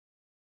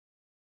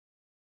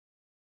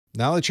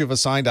Now that you've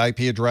assigned IP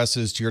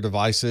addresses to your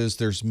devices,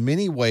 there's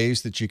many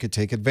ways that you could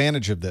take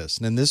advantage of this.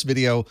 And in this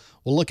video,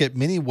 we'll look at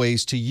many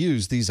ways to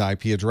use these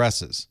IP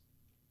addresses.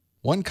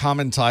 One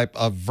common type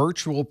of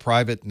virtual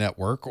private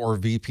network, or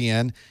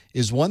VPN,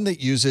 is one that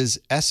uses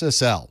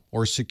SSL,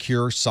 or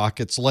Secure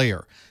Sockets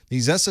Layer.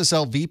 These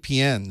SSL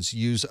VPNs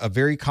use a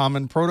very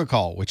common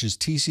protocol, which is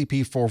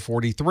TCP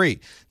 443.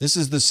 This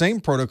is the same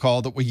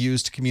protocol that we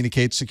use to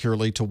communicate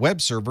securely to web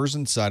servers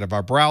inside of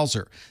our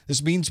browser.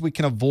 This means we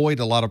can avoid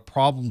a lot of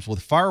problems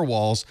with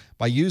firewalls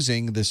by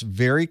using this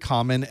very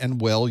common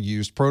and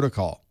well-used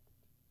protocol.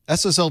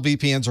 SSL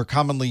VPNs are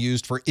commonly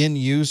used for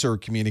end-user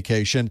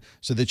communication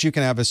so that you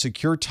can have a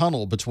secure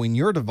tunnel between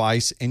your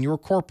device and your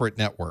corporate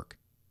network.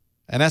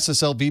 An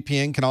SSL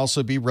VPN can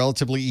also be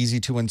relatively easy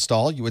to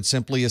install. You would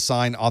simply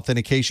assign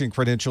authentication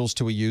credentials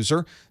to a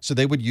user, so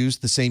they would use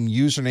the same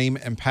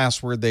username and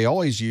password they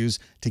always use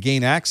to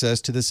gain access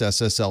to this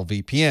SSL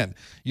VPN.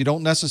 You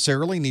don't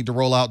necessarily need to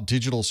roll out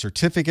digital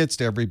certificates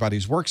to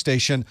everybody's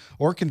workstation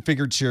or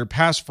configure shared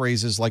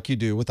passphrases like you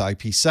do with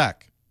IPsec.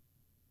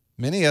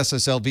 Many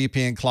SSL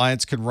VPN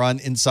clients can run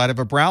inside of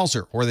a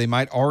browser, or they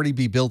might already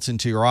be built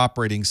into your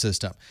operating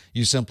system.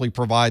 You simply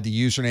provide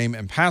the username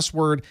and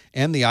password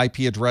and the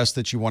IP address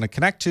that you want to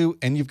connect to,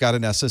 and you've got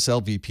an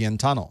SSL VPN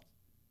tunnel.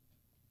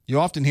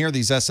 You often hear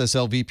these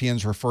SSL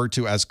VPNs referred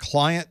to as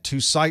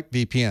client-to-site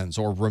VPNs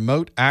or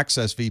remote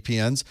access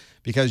VPNs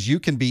because you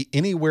can be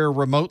anywhere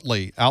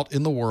remotely out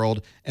in the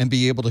world and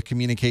be able to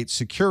communicate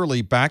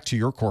securely back to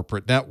your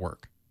corporate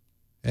network.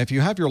 If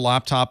you have your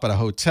laptop at a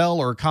hotel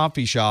or a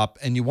coffee shop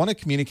and you want to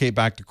communicate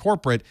back to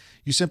corporate,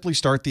 you simply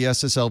start the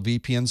SSL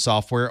VPN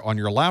software on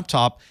your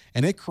laptop,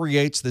 and it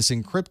creates this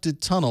encrypted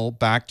tunnel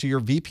back to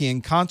your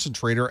VPN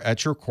concentrator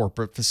at your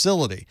corporate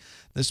facility.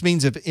 This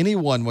means if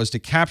anyone was to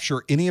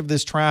capture any of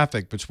this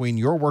traffic between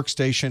your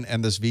workstation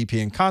and this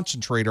VPN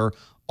concentrator,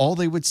 all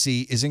they would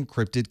see is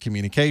encrypted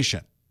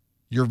communication.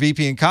 Your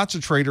VPN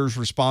concentrator is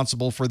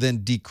responsible for then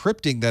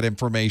decrypting that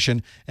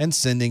information and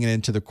sending it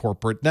into the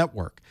corporate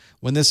network.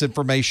 When this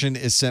information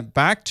is sent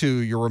back to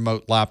your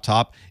remote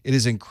laptop, it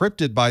is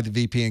encrypted by the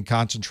VPN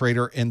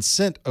concentrator and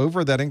sent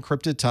over that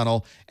encrypted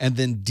tunnel and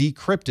then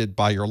decrypted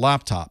by your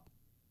laptop.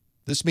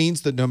 This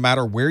means that no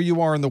matter where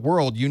you are in the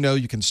world, you know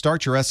you can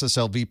start your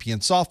SSL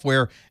VPN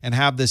software and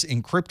have this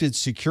encrypted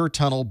secure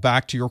tunnel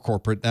back to your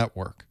corporate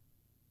network.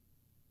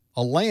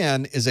 A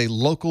LAN is a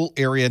local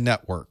area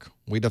network.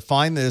 We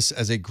define this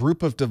as a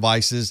group of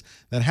devices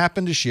that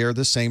happen to share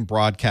the same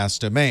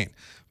broadcast domain.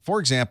 For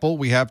example,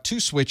 we have two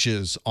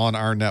switches on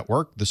our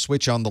network, the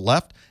switch on the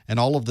left, and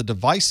all of the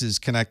devices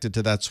connected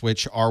to that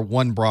switch are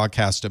one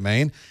broadcast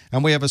domain.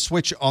 And we have a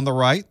switch on the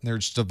right.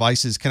 There's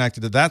devices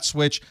connected to that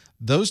switch.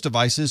 Those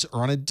devices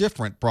are on a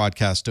different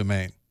broadcast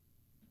domain.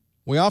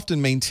 We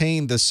often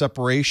maintain this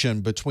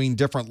separation between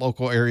different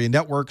local area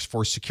networks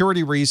for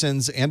security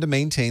reasons and to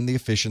maintain the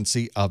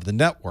efficiency of the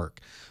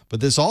network. But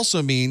this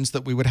also means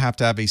that we would have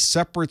to have a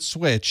separate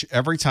switch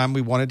every time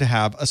we wanted to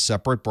have a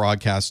separate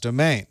broadcast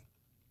domain.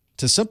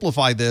 To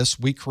simplify this,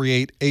 we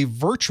create a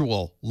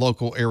virtual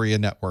local area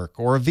network,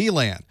 or a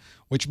VLAN,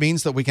 which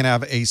means that we can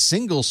have a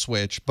single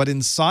switch, but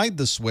inside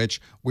the switch,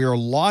 we are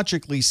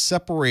logically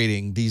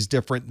separating these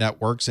different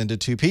networks into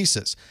two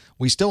pieces.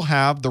 We still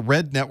have the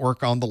red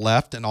network on the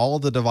left, and all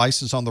of the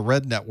devices on the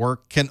red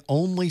network can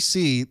only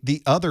see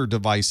the other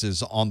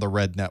devices on the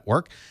red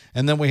network.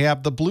 And then we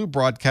have the blue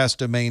broadcast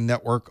domain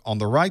network on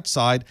the right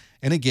side,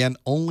 and again,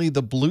 only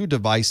the blue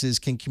devices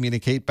can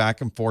communicate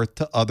back and forth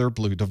to other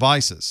blue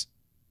devices.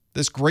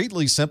 This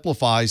greatly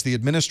simplifies the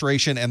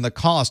administration and the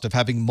cost of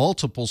having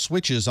multiple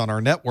switches on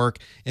our network.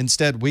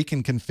 Instead, we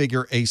can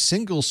configure a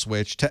single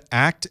switch to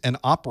act and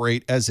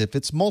operate as if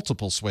it's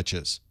multiple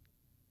switches.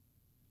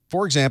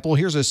 For example,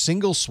 here's a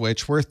single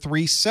switch where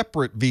three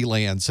separate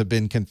VLANs have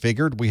been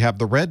configured. We have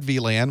the red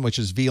VLAN, which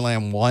is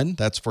VLAN 1,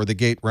 that's for the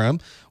gate room.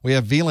 We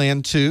have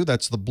VLAN 2,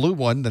 that's the blue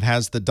one that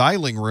has the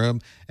dialing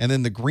room. And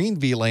then the green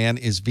VLAN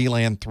is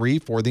VLAN 3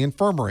 for the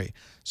infirmary.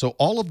 So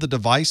all of the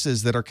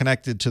devices that are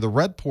connected to the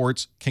red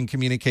ports can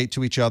communicate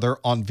to each other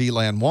on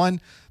VLAN 1.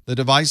 The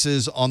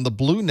devices on the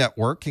blue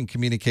network can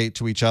communicate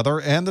to each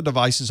other, and the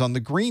devices on the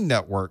green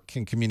network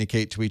can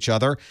communicate to each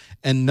other.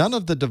 And none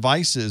of the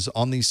devices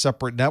on these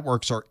separate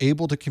networks are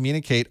able to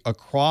communicate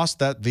across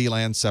that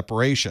VLAN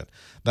separation.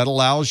 That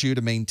allows you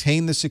to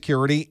maintain the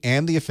security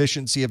and the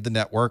efficiency of the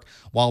network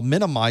while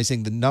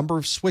minimizing the number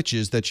of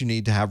switches that you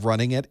need to have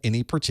running at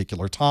any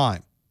particular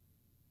time.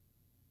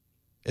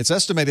 It's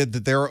estimated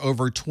that there are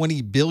over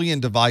 20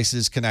 billion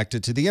devices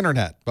connected to the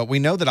internet, but we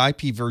know that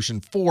IP version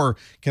 4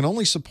 can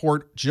only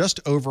support just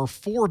over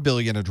 4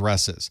 billion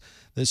addresses.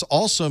 This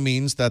also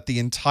means that the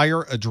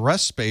entire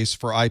address space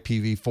for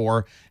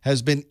IPv4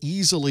 has been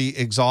easily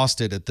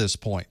exhausted at this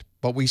point.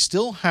 but we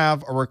still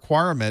have a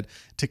requirement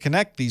to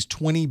connect these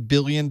 20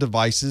 billion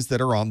devices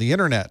that are on the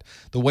internet.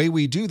 The way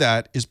we do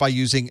that is by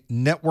using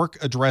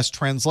network address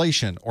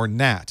translation, or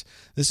NAT.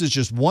 This is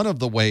just one of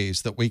the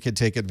ways that we could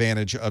take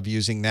advantage of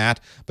using NAT,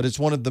 but it's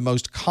one of the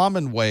most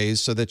common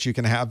ways so that you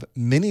can have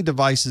many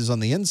devices on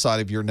the inside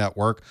of your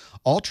network,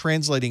 all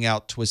translating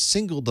out to a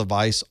single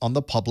device on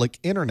the public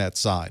internet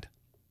side.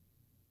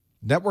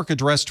 Network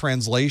address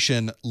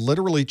translation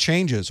literally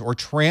changes or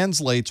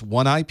translates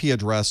one IP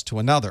address to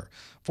another.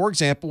 For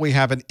example, we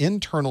have an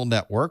internal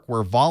network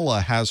where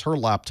Vala has her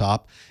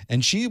laptop,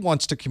 and she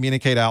wants to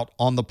communicate out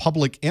on the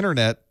public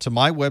internet to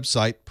my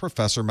website,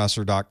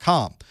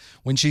 ProfessorMesser.com.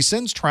 When she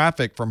sends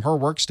traffic from her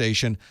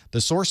workstation,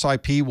 the source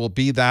IP will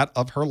be that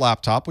of her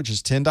laptop, which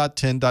is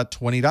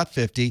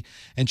 10.10.20.50,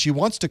 and she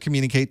wants to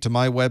communicate to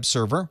my web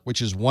server,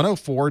 which is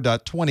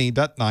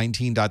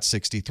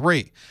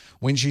 104.20.19.63.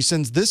 When she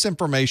sends this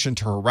information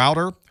to her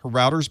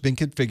router's been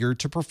configured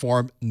to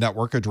perform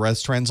network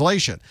address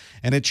translation,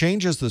 and it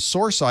changes the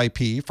source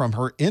IP from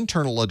her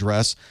internal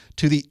address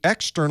to the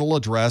external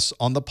address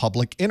on the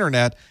public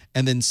internet,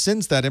 and then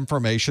sends that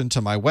information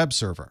to my web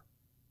server.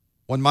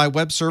 When my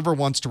web server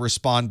wants to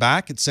respond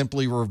back, it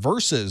simply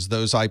reverses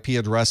those IP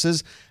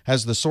addresses,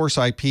 has the source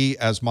IP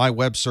as my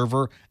web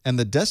server and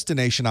the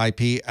destination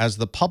IP as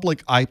the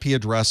public IP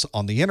address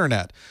on the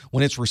internet.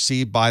 When it's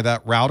received by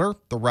that router,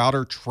 the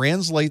router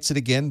translates it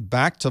again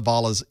back to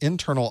Vala's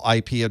internal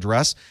IP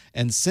address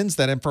and sends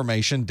that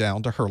information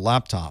down to her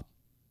laptop.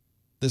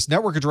 This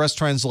network address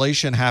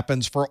translation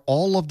happens for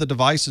all of the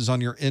devices on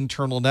your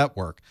internal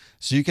network.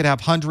 So you could have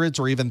hundreds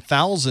or even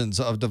thousands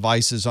of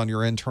devices on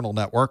your internal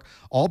network,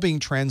 all being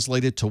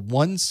translated to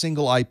one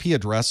single IP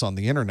address on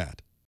the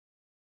internet.